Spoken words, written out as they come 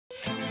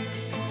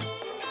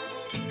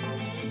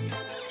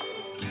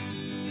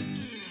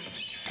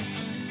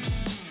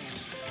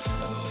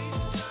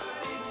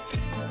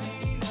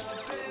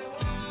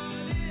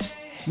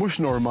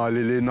Mhux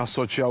normali li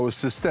nassoċjaw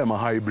is-sistema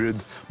hybrid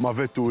ma'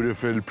 vetturi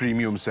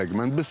fil-premium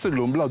segment, biss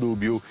illum bla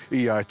dubju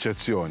hija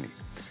eċċezzjoni.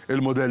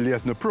 Il-modell li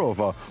qed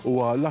nipprova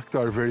huwa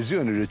l-aktar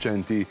verżjoni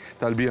riċenti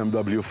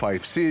tal-BMW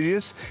 5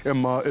 Series,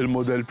 imma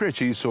il-modell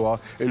preċiż huwa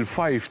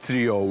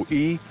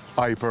il-530e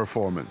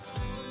iperformance.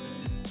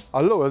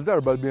 Għall-ewwel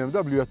darba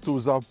l-BMW qed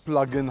tuża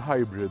plug-in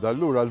hybrid,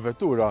 allura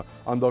l-vettura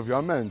għandha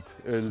ovvjament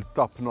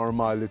il-tap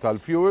normali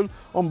tal-fuel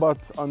u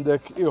mbagħad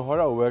għandek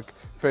ieħor hawnhekk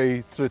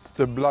fejn trid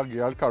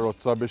tibblagja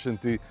l-karozza biex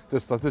inti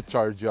tista'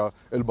 tiċċarġja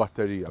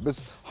l-batterija.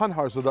 Biss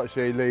ħanħarsu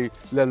daqsxejn lejn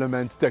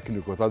l-element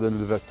tekniku ta' din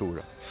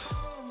il-vettura.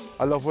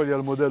 Alla volja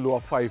l-modell huwa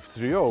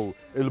 530,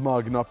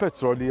 il-magna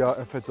petrol hija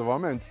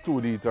effettivament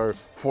 2-liter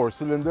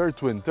 4-cylinder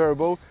twin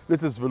turbo li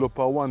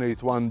tiżviluppa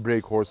 181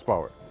 brake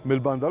horsepower.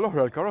 Mill-banda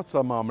l-oħra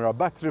l-karozza magħmra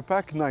battery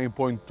pack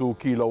 9.2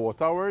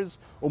 kWh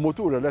u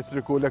mutur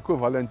elettriku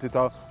l-ekwivalenti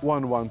ta'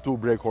 112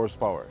 brake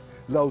horsepower.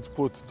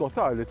 L-output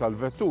totali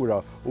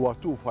tal-vettura huwa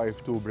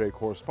 252 brake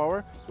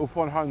horsepower u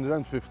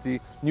 450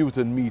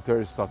 Nm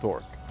ta'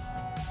 torque.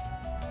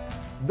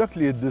 Dak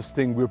li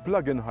jiddistingwi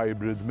plug-in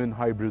hybrid minn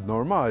hybrid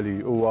normali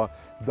huwa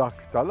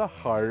dak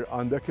tal-aħħar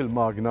għandek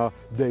il-magna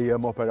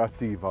dejjem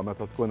operattiva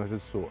meta tkun qed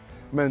issuq.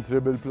 Mentri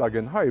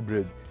bil-plug-in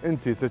hybrid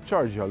inti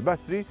tiċċarġja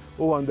l-batteri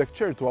u għandek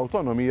ċertu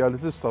awtonomija li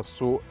tista'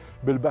 ssuq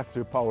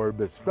bil-battery power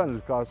biss. F'dan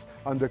il-każ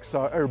għandek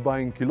sa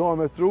 40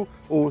 km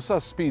u sa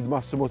speed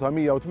massimu ta'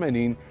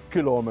 180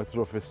 km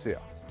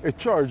fis-siegħa.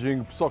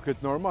 Il-charging b'socket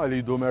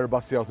normali jdum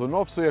 4 sigħat u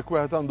nofs u jekk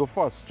wieħed għandu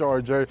fast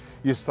charger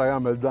jista'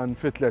 jagħmel dan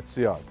fi 3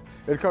 sigħat.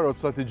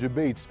 Il-karozza tiġi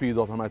b'8 speed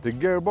automatic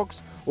gearbox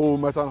u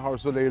meta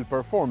nħarsu lejn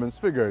il-performance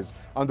figures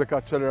għandek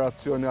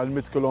aċċelerazzjoni għal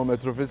 100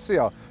 km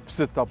fis-siegħa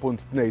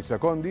f'6.2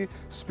 sekondi,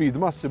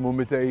 speed massimu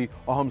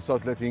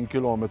 235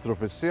 km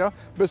fis-siegħa,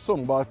 biss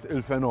imbagħad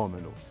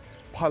il-fenomenu.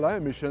 Bħala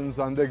emissions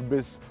għandek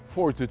biss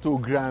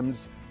 42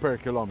 grams per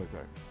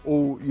kilometer.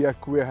 U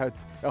jekk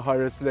wieħed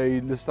iħares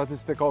lejn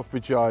l-istatistika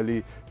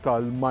uffiċjali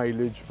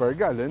tal-mileage per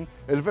gallon,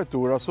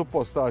 il-vettura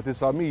supposta tagħti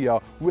sa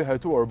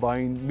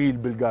 141 mil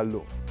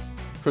bil-gallun.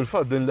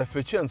 Fil-fatt din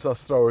l-effiċjenza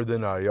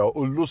straordinarja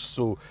u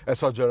l-lussu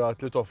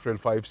esaġerat li toffri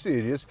l-5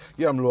 Series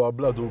jagħmluha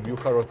bla dubju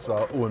karozza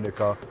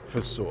unika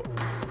fis-suq.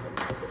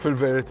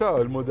 Fil-verità,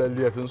 il-modell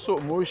li qed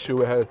insuq mhuwiex xi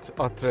wieħed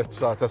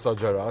attrezzat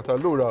esaġerat,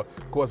 allura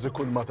kważi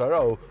kull ma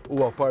taraw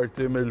huwa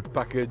parti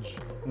mill-package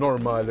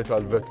normali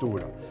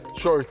tal-vettura.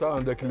 Xorta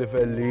għandek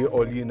livelli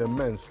għoljin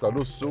immens ta'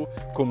 lussu,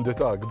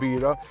 kumdità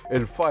kbira,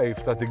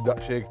 il-5 ta' tik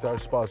daqsxejn iktar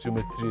spazju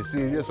mit-3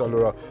 Series,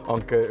 allura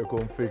anke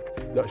ikun fik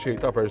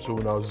daqsxejn ta'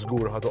 persuna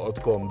żgur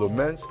ħatoqgħod komdu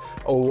immens,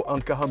 u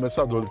anke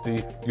 5 adulti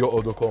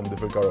joqogħdu komdi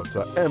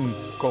fil-karozza. Hemm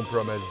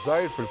kompromess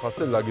żgħir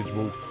fil-fatt il-luggage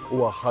boot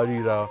huwa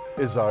ħarira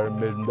iżgħar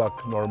minn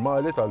dak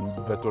normali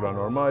tal-vettura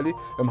normali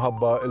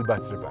imħabba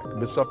il-battery pack.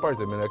 Bissa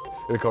apparti minn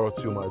hekk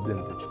il-karozzi huma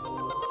identiċi.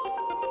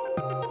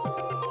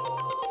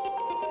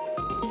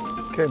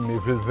 Kemmi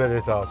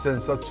fil-verità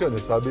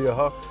sensazzjoni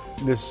sabiħa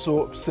li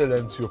ssuq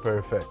f'silenzju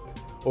perfett.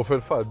 U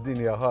fil-fatt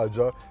din hija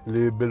ħaġa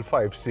li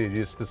bil-5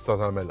 Series tista'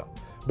 tagħmilha.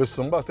 Biss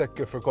imbagħad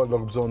hekk kif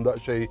ikollok bżonn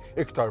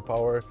daqsxejn iktar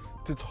power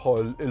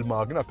tidħol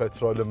il-magna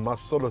petrol imma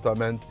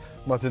assolutament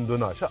ma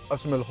tindunax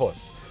aqqas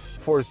mill-ħoss.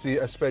 Forsi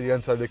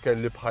esperjenza li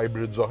kelli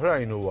b'hybrids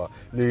oħrajn huwa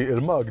li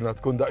l-magna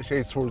tkun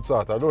daqsxejn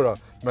sfurzata, allura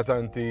meta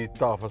inti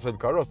tafas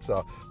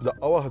il-karozza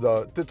b'daqqa waħda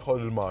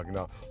tidħol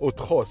il-magna u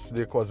tħoss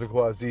li kważi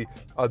kważi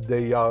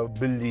għaddejja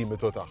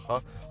bil-limitu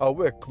tagħha.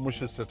 Hawnhekk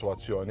mhux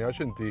is-sitwazzjoni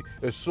għax inti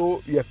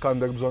issuq jekk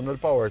għandek bżonn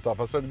il-power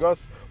tafas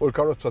il-gass u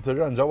l-karozza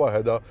tirranġa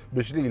waħedha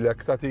biex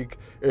lilek tagħtik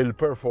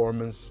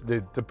il-performance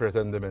li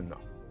tippretendi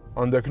minnha.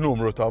 Għandek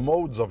numru ta'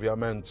 modes,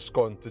 ovvjament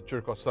skont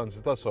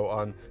iċ-ċirkostanzi ta'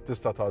 sewqan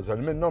tista'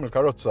 tagħżel minnhom.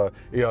 Il-karozza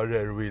hija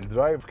rear wheel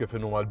drive kif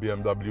inhuma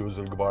l-BMWs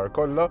il-kbar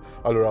kollha,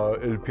 allura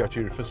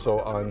il-pjaċir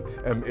fis-sewqan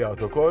hemm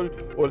qiegħed ukoll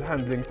u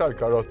l-handling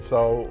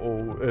tal-karozza u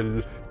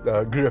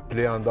l-grip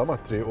li għandha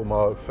mat-triq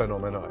huma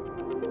fenomenali.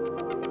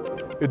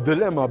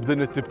 Id-dilemma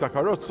b'din it-tip ta'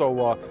 karozza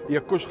huwa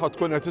jekk hux ħadd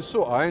tkun qed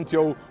issuqha int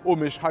jew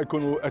humiex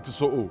ħajkunu qed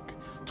isuquk.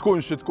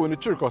 Tkun xi tkun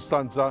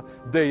iċ-ċirkostanza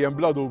dejjem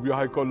bla dubju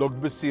ħajkollok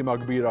tbissima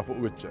kbira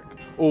fuq wiċċek.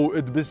 U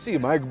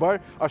d-tbissima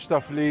ikbar għax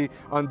taf li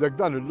għandek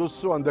dan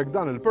il-lussu, għandek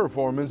dan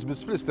il-performance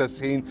biss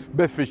fl-istess ħin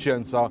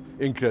b'effiċjenza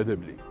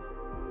inkredibbli.